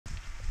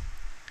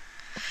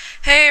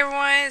Hey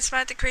everyone, it's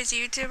Matt the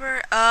Crazy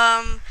YouTuber.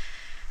 I'm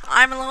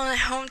alone at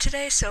home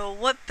today, so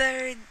what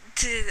better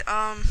to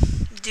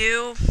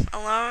do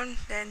alone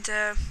than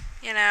to,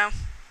 you know,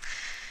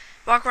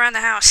 walk around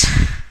the house.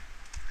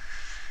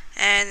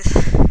 And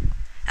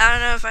I don't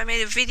know if I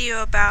made a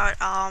video about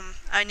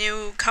a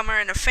newcomer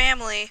in the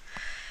family.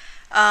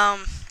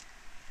 Um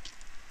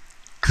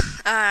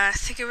I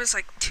think it was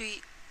like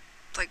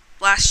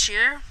last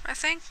year, I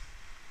think.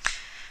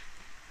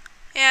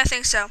 Yeah, I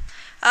think so.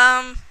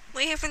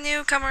 We have a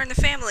newcomer in the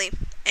family,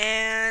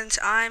 and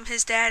I'm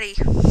his daddy.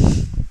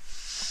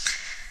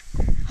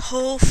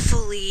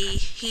 Hopefully,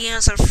 he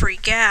doesn't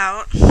freak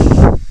out.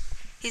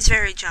 He's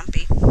very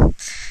jumpy.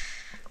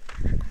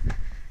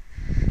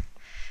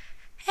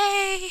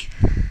 Hey!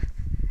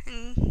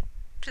 And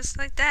just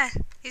like that,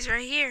 he's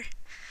right here.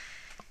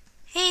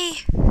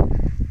 Hey!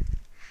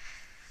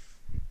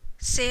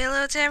 Say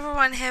hello to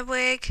everyone,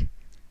 Hedwig.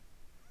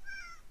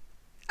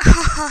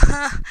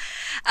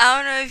 I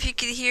don't know if you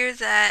could hear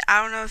that.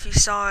 I don't know if you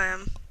saw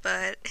him,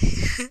 but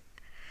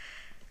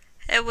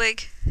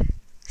Hedwig,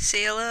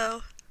 say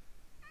hello.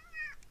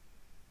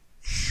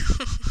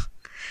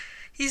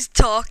 He's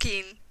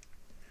talking.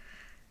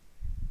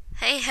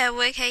 Hey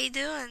Hedwig, how you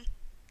doing?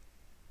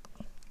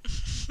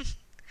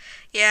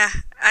 Yeah,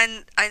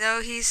 I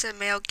know he's a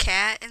male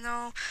cat and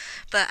all,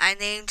 but I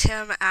named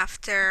him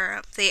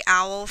after the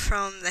owl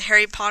from the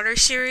Harry Potter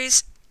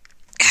series.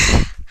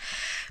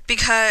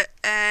 Because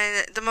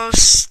and the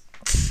most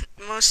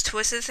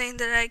twisted thing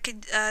that I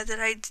could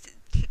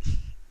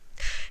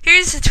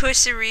here's the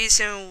twisted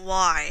reason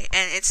why,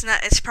 and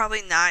it's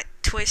probably not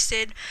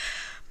twisted,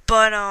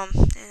 but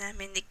and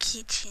I'm in the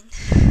kitchen.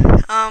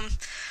 Um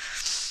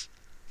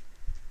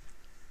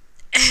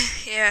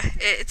Yeah,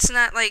 it's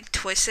not like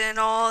twisted and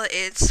all.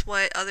 It's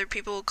what other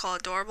people would call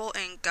adorable,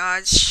 and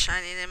God's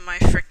shining in my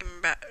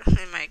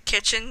in my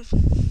kitchen.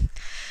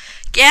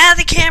 Get out of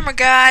the camera,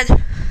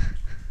 God.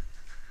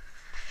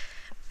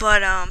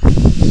 But and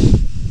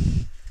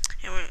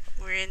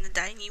we're in the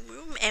dining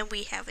room, and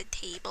we have a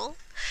table.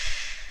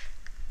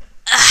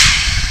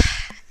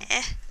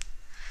 Eh.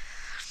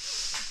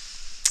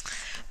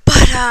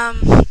 But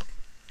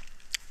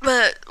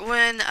But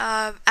when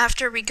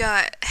after we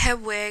got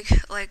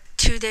Hedwig, like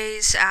 2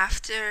 days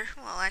after,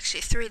 well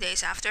actually 3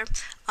 days after,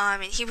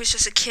 and he was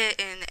just a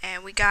kitten,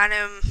 and we got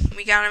him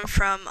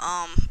from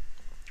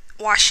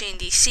Washington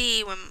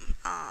D.C. when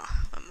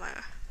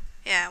my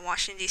yeah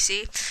Washington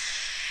D.C.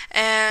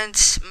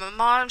 and my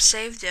mom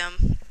saved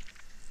him,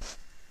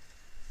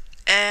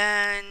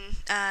 and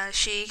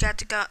she got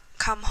to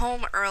come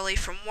home early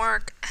from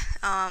work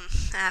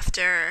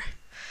after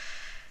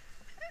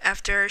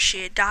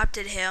she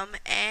adopted him,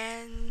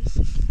 and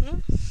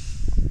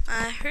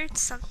I heard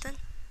something.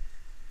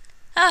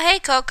 Oh, hey,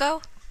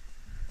 Coco.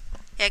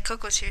 Yeah,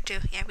 Coco's here too.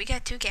 Yeah, we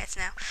got two cats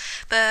now.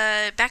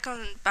 But back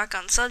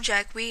on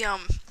subject, we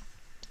got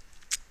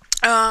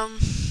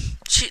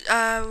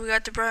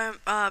to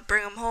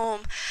bring him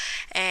home,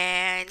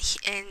 and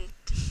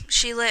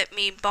she let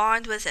me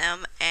bond with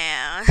him,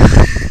 and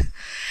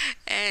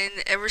and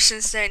ever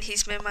since then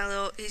he's been my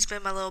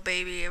little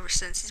baby. Ever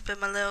since he's been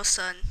my little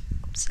son.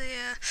 So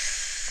yeah.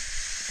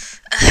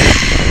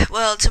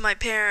 Well, to my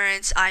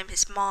parents, I'm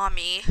his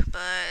mommy,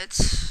 but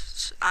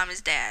I'm his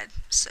dad.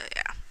 So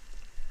yeah.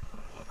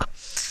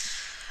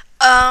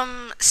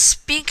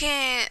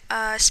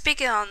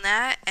 Speaking on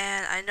that,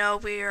 and I know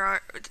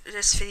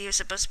this video is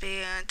supposed to be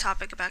a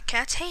topic about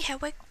cats. Hey,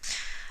 Hedwig.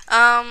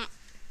 Um,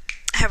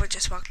 Hedwig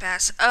just walked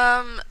past.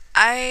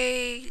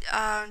 I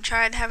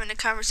tried having a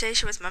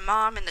conversation with my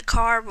mom in the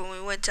car when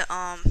we went to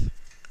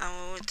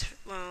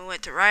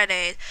Rite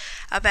Aid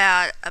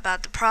about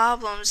the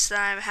problems that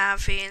I'm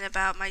having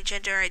about my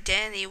gender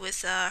identity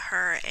with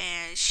her,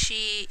 and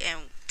she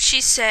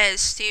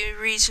says the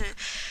reason,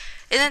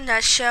 in a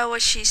nutshell,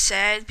 what she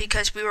said,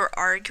 because we were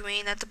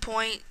arguing at the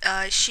point,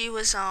 she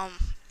was in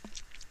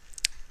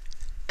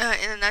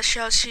a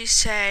nutshell, she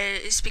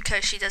said it's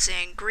because she doesn't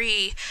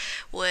agree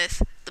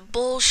with the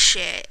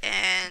bullshit,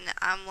 and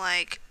I'm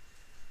like,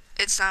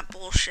 it's not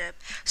bullshit.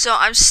 So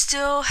I'm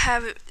still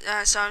having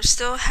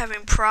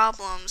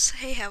problems.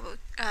 Hey,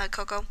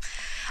 Coco.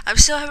 I'm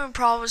still having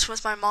problems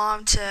with my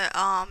mom to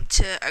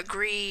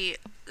agree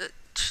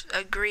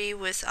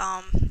with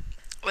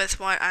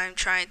what I'm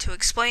trying to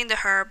explain to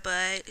her,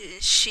 but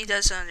she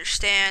doesn't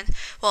understand.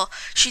 Well,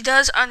 she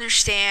does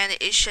understand.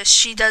 It's just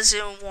she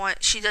doesn't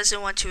want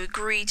to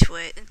agree to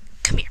it.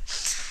 Come here.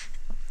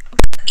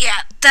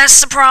 Yeah,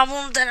 that's the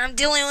problem that I'm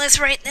dealing with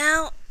right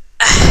now.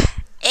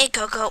 Hey,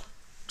 Coco.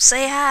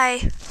 Say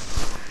hi.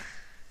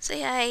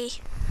 Say hi.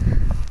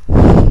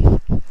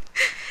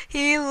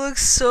 He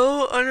looks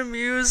so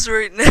unamused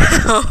right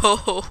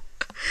now.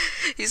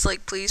 He's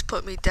like, please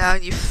put me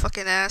down, you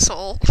fucking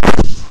asshole.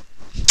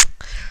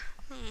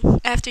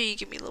 After you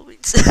give me little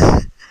beats.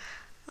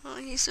 Oh,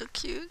 he's so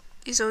cute.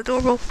 He's so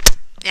adorable.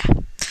 Yeah.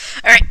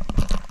 Alright.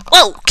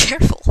 Whoa,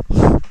 careful.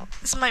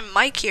 This is my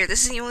mic here.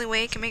 This is the only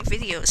way I can make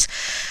videos.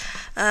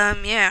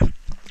 Yeah.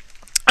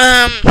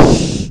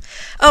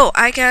 Oh,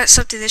 I got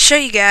something to show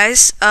you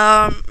guys.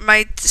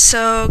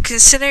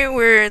 Considering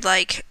we're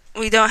like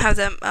we don't have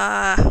them,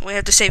 we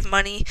have to save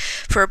money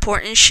for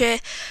important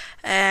shit,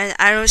 and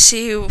I don't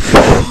see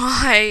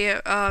why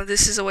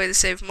this is a way to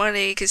save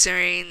money,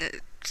 considering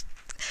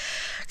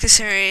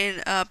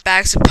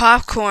bags of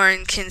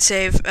popcorn can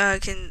save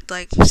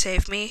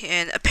me,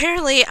 and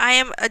apparently I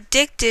am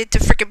addicted to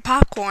freaking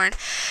popcorn.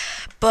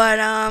 But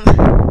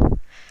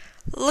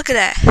look at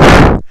that,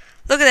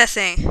 look at that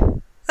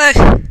thing. Look.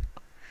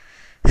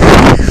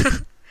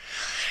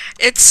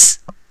 it's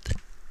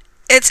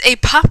it's a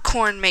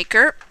popcorn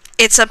maker.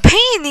 It's a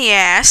pain in the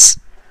ass,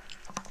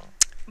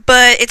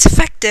 but it's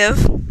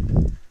effective.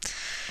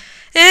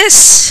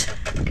 This,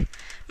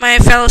 my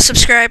fellow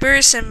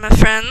subscribers and my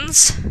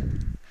friends,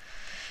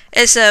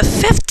 is a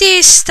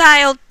 50s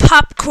styled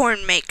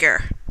popcorn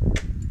maker.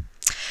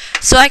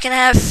 So I can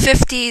have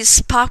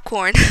 50s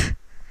popcorn.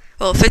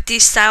 Well,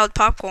 50s styled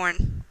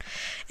popcorn.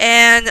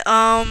 And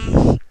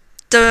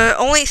the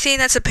only thing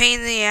that's a pain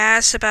in the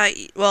ass about,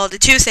 well, the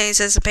two things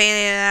that's a pain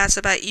in the ass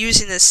about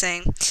using this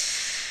thing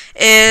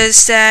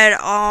is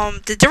that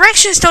the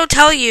directions don't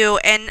tell you,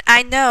 and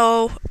I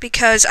know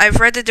because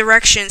I've read the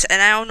directions,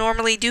 and I don't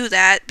normally do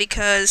that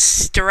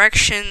because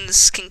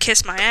directions can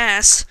kiss my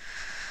ass.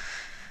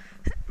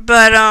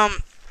 But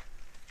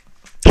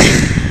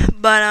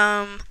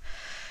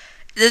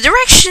the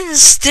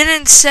directions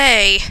didn't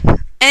say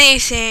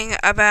anything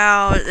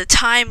about the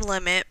time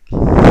limit.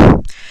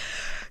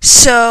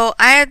 So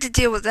I had to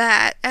deal with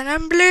that, and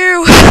I'm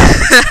blue.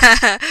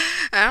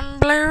 I'm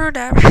blue.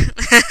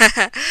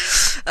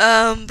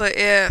 But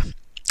yeah,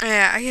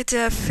 I get to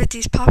have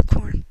 50s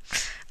popcorn.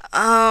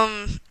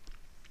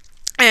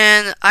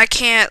 And I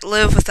can't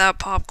live without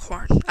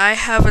popcorn. I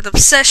have an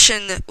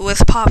obsession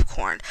with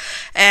popcorn,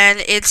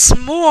 and it's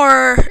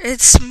more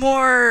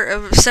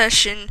of an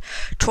obsession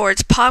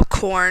towards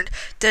popcorn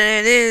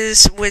than it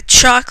is with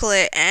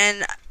chocolate.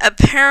 And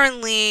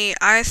apparently,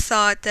 I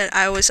thought that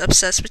I was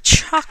obsessed with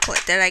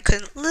chocolate, that I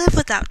couldn't live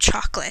without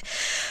chocolate.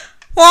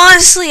 Well,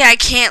 honestly, I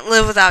can't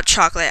live without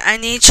chocolate. I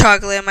need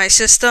chocolate in my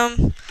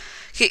system,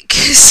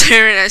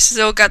 considering I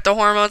still got the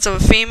hormones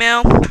of a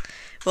female.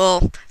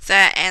 Well,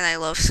 that and I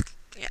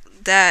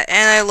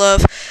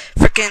love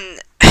freaking.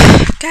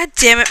 God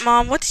damn it,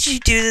 Mom! What did you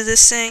do to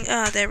this thing?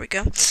 Oh, there we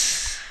go.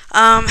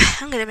 I'm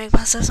gonna make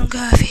myself some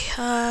coffee.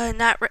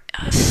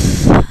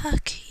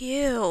 Fuck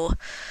you.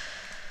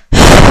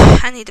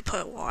 I need to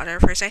put water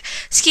for a sec.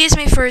 Excuse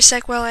me for a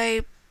sec while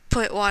I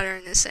put water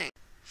in this thing.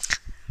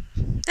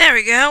 There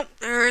we go.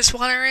 There's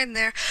water in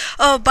there.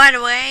 Oh, by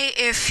the way,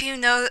 if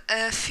you have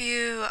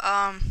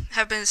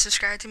been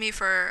subscribed to me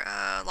for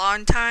a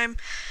long time,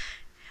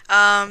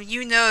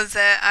 you know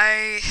that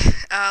I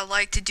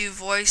like to do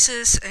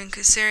voices, and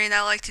considering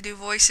I like to do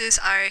voices,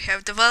 I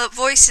have developed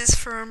voices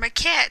for my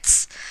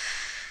cats,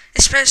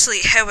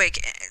 especially Hedwig,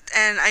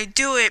 and I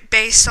do it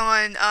based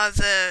on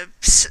the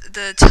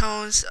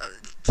tones.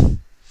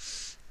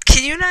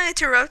 Can you not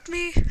interrupt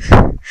me?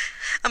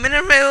 I'm in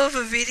the middle of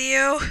a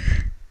video.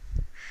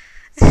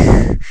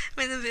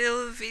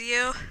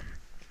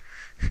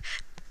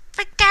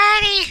 But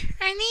Daddy,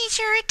 I need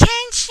your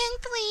attention,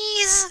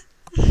 please.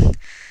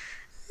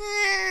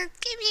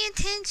 Give me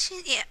attention.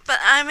 Yeah, but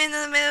I'm in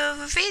the middle of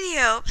a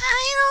video.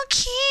 I don't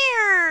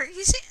care.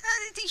 You see,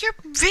 your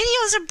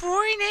videos are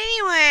boring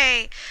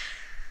anyway.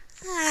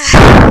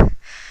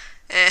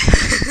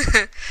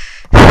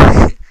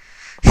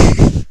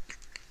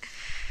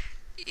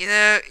 You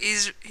know,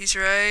 he's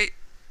right.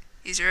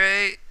 He's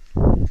right.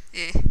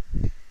 Yeah.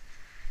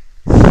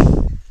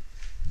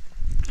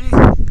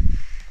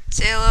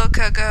 Say hello,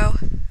 Coco.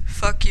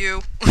 Fuck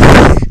you.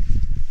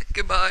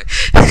 Goodbye.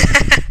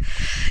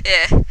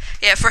 Yeah.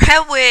 For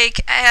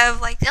Hedwig, I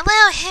have like a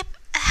little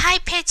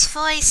high-pitched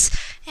voice,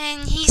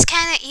 and he's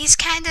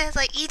kind of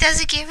like, he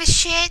doesn't give a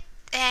shit,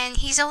 and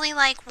he's only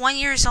like 1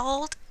 year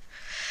old.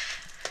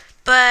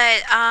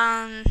 But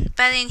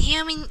in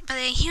human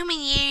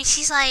years,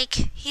 he's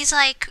like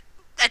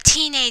a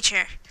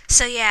teenager.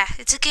 So yeah,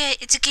 it's a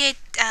good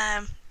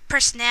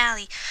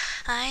personality.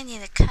 I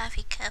need a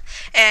coffee cup.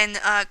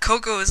 And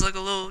Coco is like a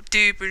little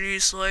deep, and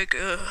he's like,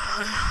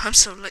 I'm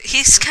so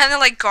he's kind of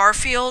like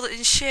Garfield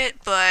and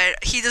shit,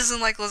 but he doesn't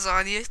like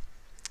lasagna,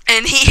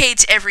 and he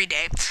hates every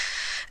day.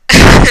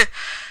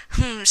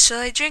 Should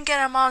I drink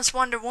out of Mom's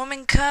Wonder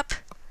Woman cup?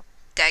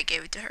 Dad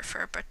gave it to her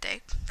for a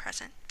birthday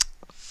present.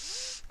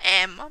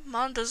 And my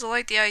mom doesn't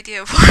like the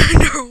idea of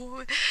Wonder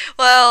Woman.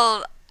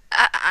 Well,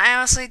 I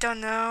honestly don't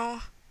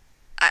know.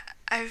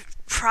 I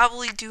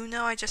probably do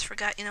know. I just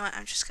forgot. You know what?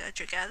 I'm just gonna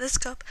drink out of this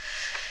cup.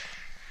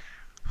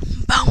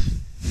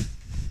 Boom.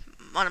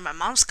 One of my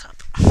mom's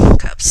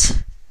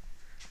cups.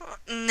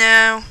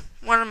 No,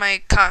 one of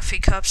my coffee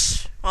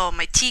cups. Well,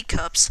 my tea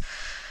cups.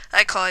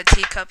 I call it a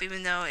tea cup,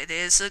 even though it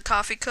is a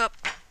coffee cup.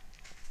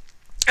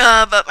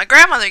 But my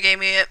grandmother gave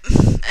me it,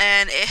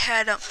 and it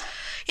had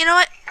you know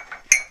what?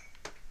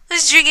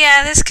 Let's drink it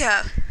out of this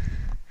cup.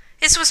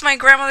 This was my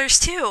grandmother's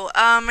too.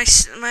 My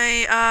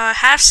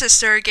half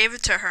sister gave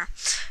it to her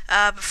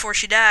before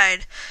she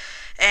died,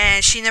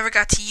 and she never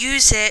got to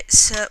use it.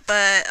 So,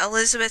 but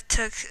Elizabeth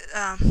took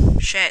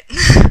shit.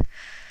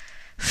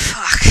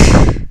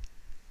 Fuck.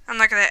 I'm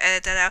not gonna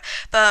edit that out.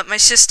 But my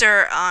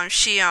sister,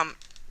 she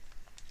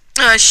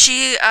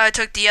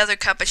took the other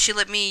cup, but she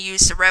let me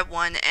use the red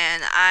one,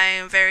 and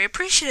I'm very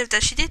appreciative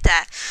that she did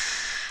that.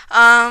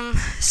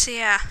 So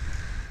yeah.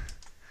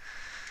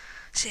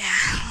 So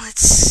yeah,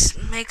 let's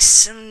make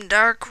some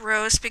dark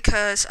roast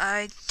because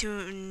I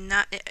do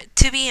not.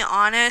 To be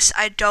honest,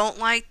 I don't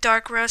like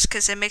dark roast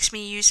because it makes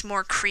me use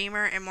more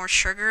creamer and more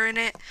sugar in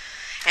it,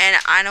 and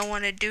I don't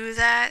want to do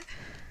that.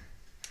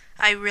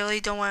 I really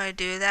don't want to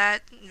do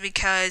that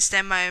because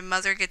then my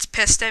mother gets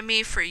pissed at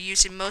me for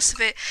using most of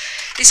it.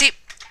 You see,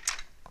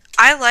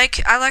 I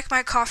like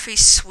my coffee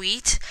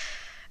sweet,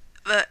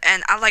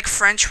 and I like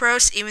French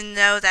roast, even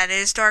though that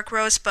is dark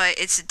roast, but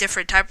it's a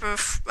different type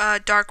of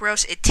dark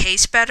roast. It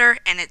tastes better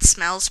and it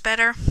smells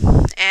better,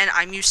 and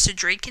I'm used to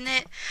drinking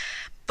it.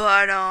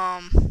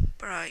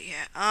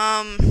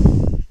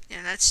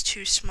 Yeah, that's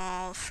too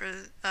small for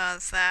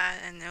that,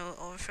 and it'll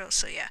overfill.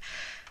 So yeah,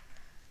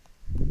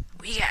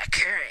 we got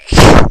curry.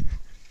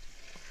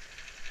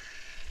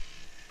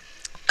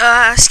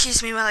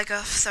 Excuse me while I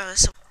go throw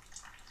this away.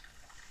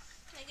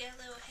 I got a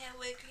little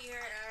Hedwig here,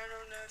 and I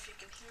don't know if you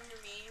can hear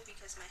me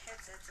because my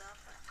headset's off.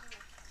 But,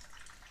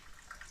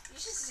 you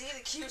should see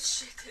the cute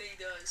shit that he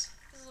does.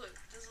 Just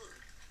look.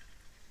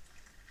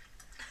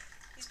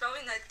 He's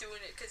probably not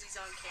doing it because he's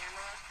on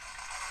camera.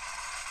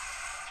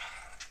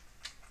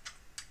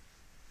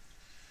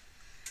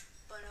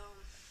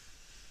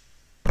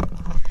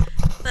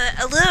 But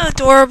a little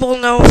adorable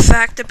known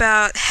fact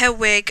about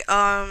Hedwig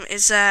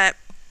is that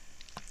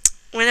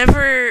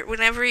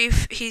whenever he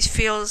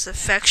feels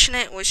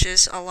affectionate, which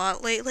is a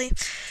lot lately,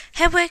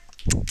 Hedwig,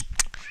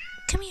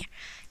 come here,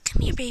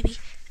 baby,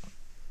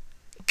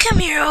 come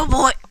here, old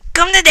boy,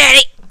 come to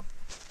daddy.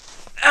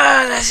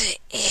 Oh, that's it.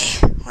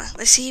 Yeah. Well,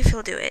 let's see if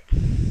he'll do it.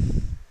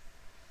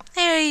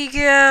 There you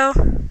go.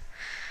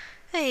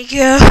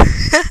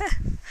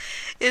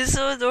 It's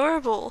so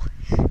adorable.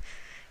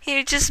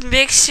 He just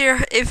makes your.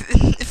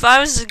 If I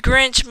was a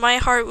Grinch, my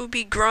heart would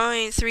be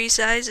growing 3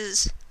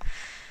 sizes.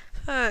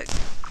 Fuck.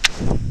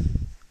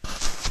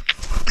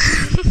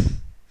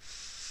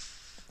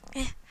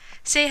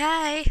 Say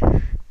hi.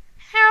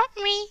 Help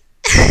me.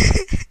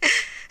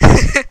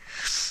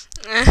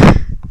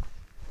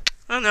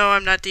 I know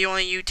I'm not the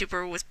only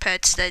YouTuber with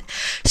pets that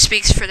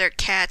speaks for their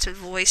cats with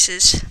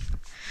voices.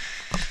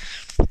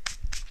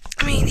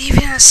 I mean,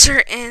 even a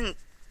certain.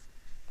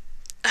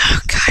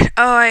 Oh God.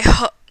 Oh, I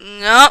hope.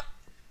 Nope.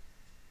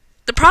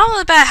 The problem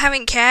about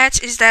having cats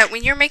is that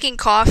when you're making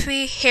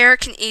coffee, hair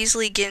can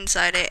easily get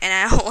inside it, and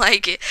I don't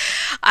like it.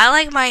 I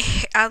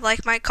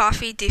like my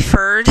coffee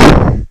deferred.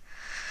 And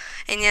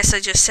yes, I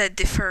just said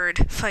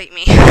deferred. Fight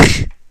me.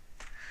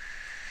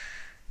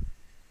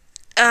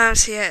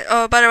 So yeah.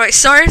 Oh, by the way,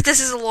 sorry if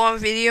this is a long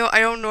video. I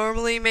don't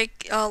normally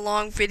make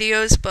long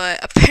videos,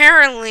 but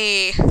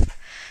apparently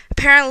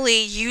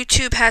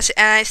YouTube has,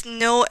 and I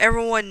know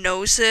everyone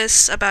knows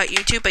this about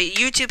YouTube, but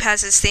YouTube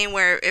has this thing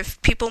where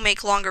if people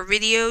make longer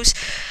videos,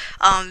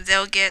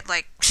 they'll get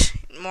like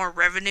more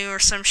revenue or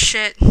some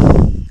shit.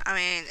 I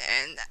mean,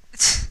 and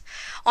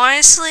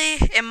honestly,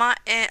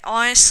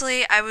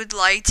 I would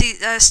like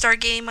to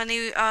start getting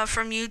money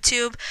from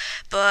YouTube,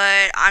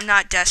 but I'm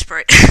not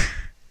desperate.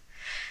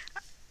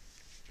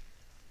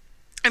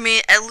 I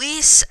mean, at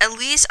least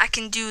I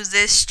can do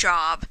this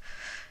job.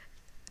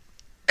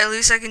 At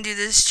least I can do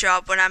this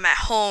job when I'm at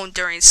home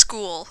during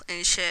school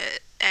and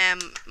shit.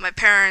 And my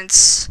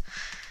parents,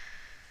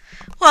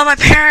 I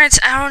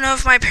don't know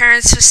if my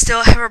parents would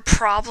still have a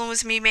problem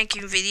with me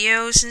making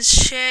videos and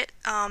shit.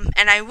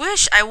 And I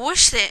wish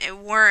that it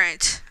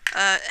weren't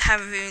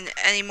having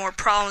any more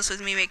problems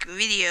with me making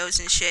videos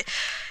and shit.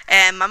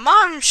 And my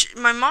mom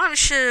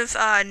should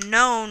have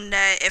known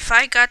that if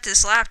I got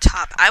this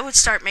laptop, I would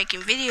start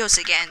making videos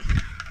again.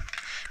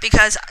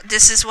 Because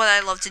this is what I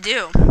love to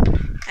do.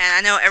 And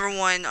I know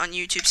everyone on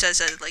YouTube says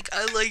that, like,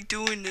 I like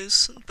doing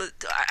this, but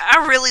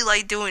I really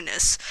like doing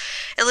this.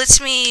 It lets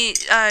me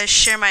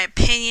share my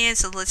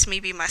opinions, it lets me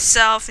be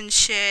myself and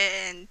shit,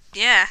 and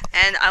yeah,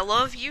 and I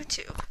love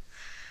YouTube.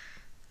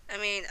 I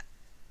mean,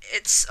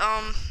 it's,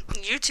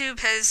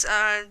 YouTube has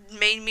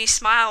made me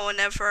smile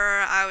whenever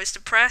I was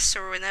depressed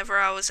or whenever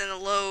I was in a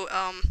low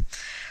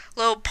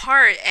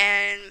part,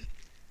 and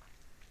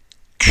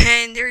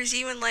there's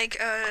even, like,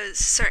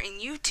 certain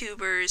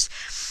YouTubers,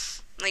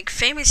 like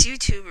famous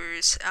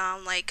YouTubers,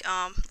 like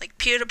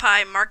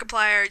PewDiePie,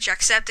 Markiplier,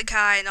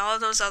 Jacksepticeye, and all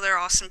of those other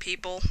awesome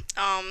people,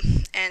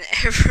 and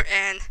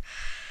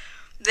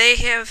they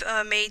have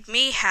made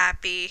me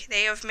happy.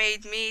 They have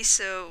made me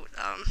so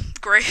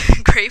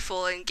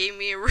grateful and gave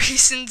me a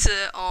reason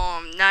to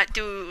not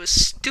do a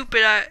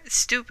stupid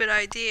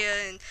idea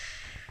and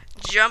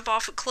jump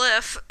off a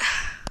cliff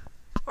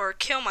or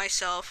kill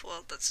myself.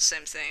 Well, that's the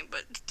same thing,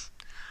 but.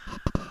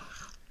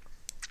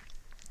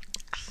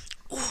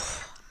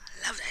 Ooh.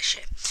 Love that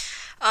shit.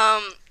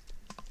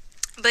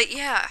 But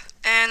yeah,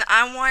 and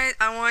I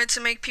wanted to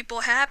make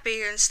people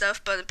happy and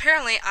stuff, but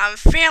apparently I'm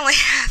failing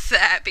at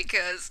that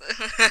because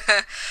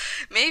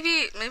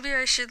maybe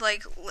I should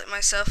like let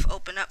myself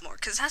open up more,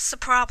 because that's the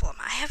problem.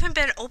 I haven't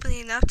been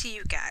opening up to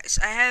you guys.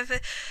 I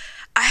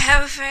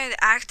haven't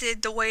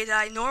acted the way that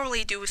I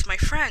normally do with my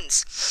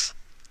friends,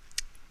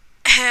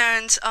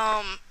 and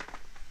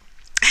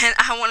and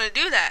I want to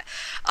do that.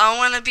 I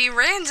want to be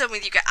random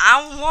with you guys.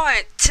 I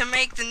want to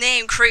make the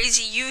name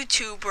Crazy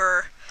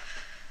YouTuber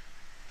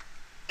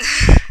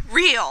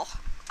real.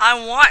 I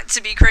want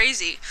to be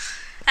crazy.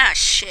 Ah,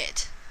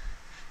 shit.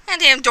 That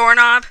damn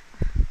doorknob.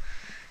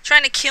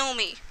 Trying to kill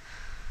me.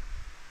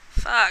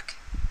 Fuck.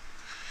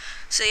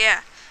 So,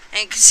 yeah.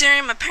 And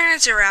considering my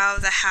parents are out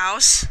of the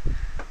house,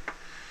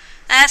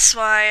 that's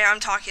why I'm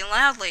talking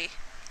loudly.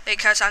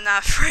 Because I'm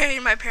not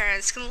afraid my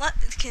parents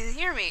can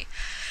hear me.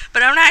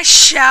 But I'm not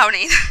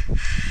shouting.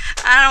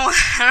 I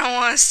don't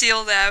want to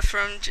steal that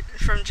from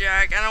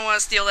Jack. I don't want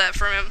to steal that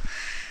from him.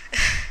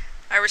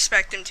 I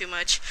respect him too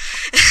much.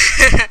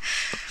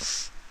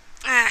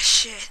 Ah,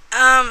 shit.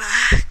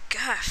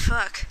 God,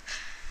 fuck.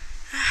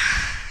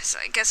 So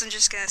I guess I'm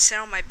just gonna sit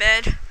on my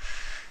bed.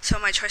 So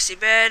my trusty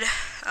bed.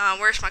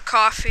 Where's my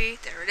coffee?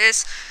 There it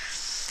is.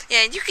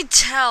 Yeah, you could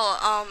tell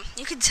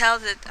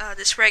that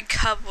this red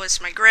cup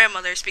was my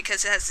grandmother's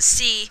because it has the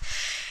C,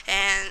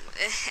 and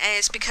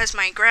it's because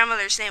my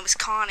grandmother's name was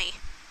Connie.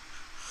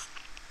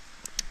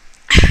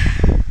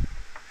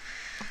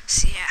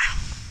 So yeah.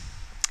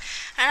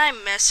 And I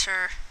miss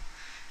her.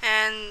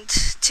 And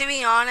to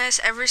be honest,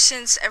 ever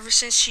since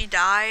she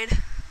died,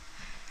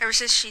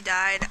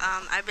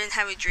 I've been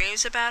having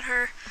dreams about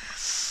her.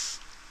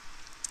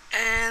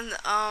 And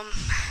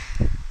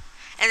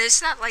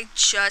it's not like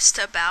just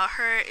about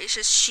her. It's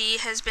just she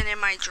has been in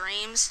my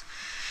dreams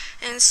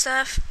and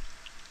stuff.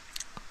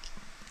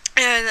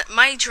 And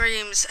my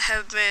dreams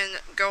have been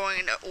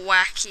going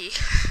wacky.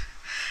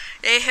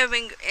 They have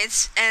been.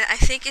 And I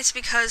think it's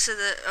because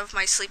of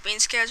my sleeping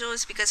schedule.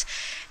 It's because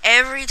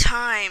every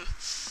time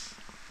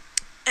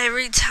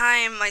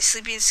my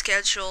sleeping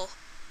schedule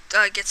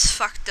gets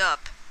fucked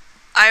up,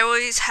 I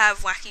always have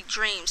wacky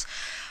dreams.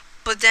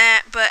 But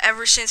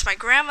ever since my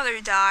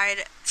grandmother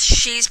died,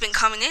 she's been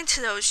coming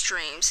into those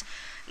dreams.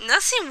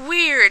 Nothing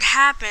weird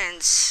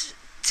happens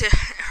to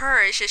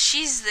her. It's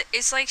just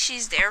it's like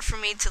she's there for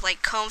me to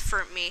like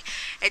comfort me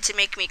and to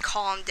make me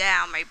calm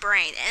down my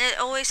brain. And it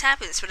always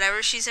happens.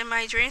 Whenever she's in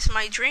my dreams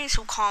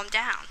will calm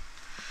down.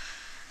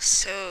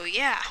 So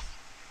yeah.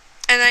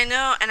 And I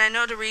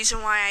know the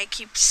reason why I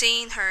keep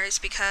seeing her is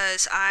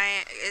because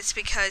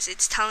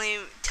it's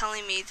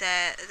telling me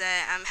that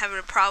I'm having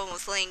a problem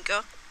with letting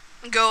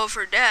go of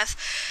her death.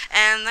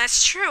 And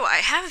that's true. I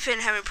haven't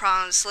been having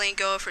problems letting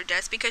go of her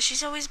death because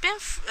she's always been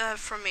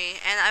for me,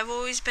 and I've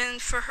always been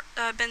for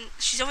her,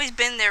 she's always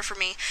been there for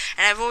me,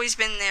 and I've always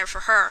been there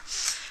for her.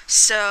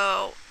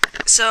 So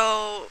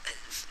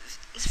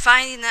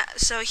hearing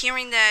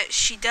that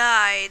she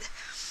died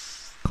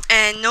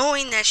and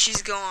knowing that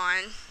she's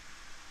gone,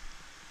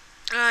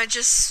 it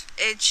just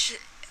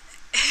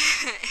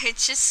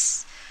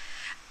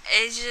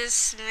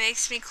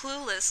makes me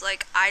clueless.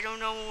 Like, I don't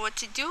know what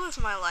to do with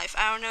my life.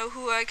 I don't know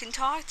who I can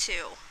talk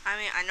to. I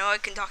mean, I know I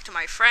can talk to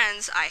my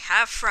friends. I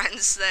have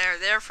friends that are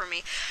there for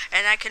me.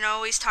 And I can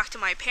always talk to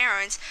my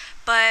parents.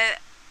 But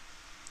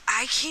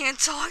I can't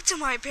talk to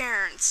my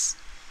parents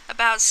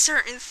about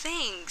certain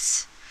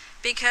things.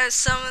 Because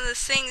some of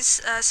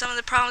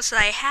the problems that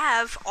I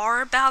have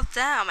are about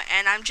them,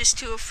 and I'm just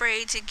too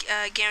afraid to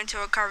get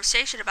into a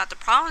conversation about the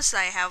problems that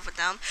I have with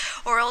them,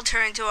 or it'll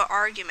turn into an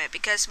argument,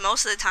 because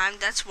most of the time,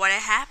 that's what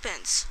it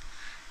happens.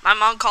 My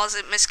mom calls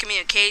it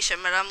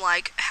miscommunication, but I'm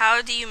like,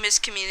 how do you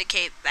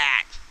miscommunicate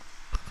that?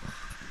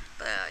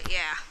 But,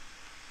 yeah.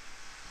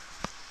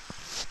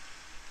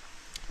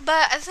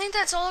 But I think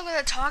that's all I'm going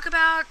to talk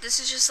about. This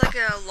is just like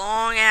a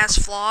long-ass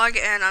vlog,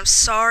 and I'm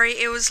sorry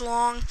it was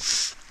long.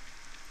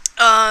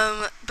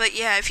 But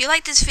yeah, if you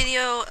like this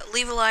video,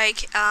 leave a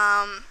like,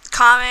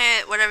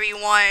 comment whatever you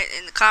want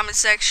in the comment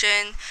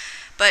section.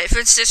 But if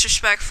it's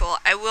disrespectful,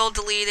 I will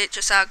delete it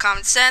just out of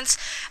common sense.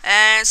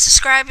 And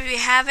subscribe if you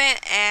haven't.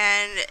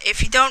 And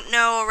if you don't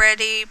know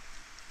already,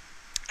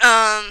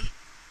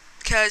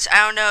 because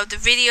I don't know, the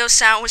video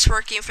sound was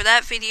working for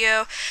that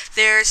video.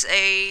 There's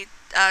a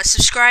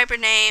subscriber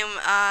name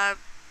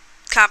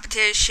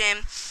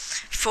competition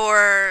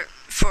for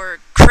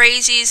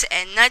crazies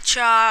and nut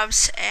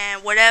jobs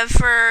and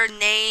whatever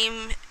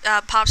name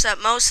pops up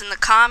most in the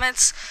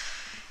comments,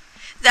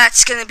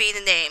 that's gonna be the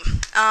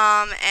name.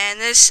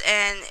 And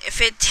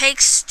if it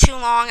takes too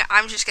long,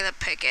 I'm just gonna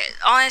pick it.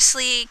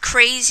 Honestly,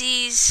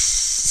 crazies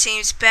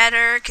seems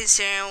better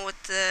considering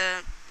with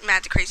the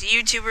Matt the Crazy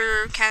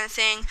YouTuber kind of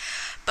thing.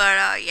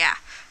 But yeah,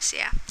 so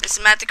yeah, this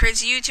is Matt the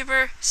Crazy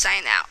YouTuber,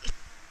 signing out.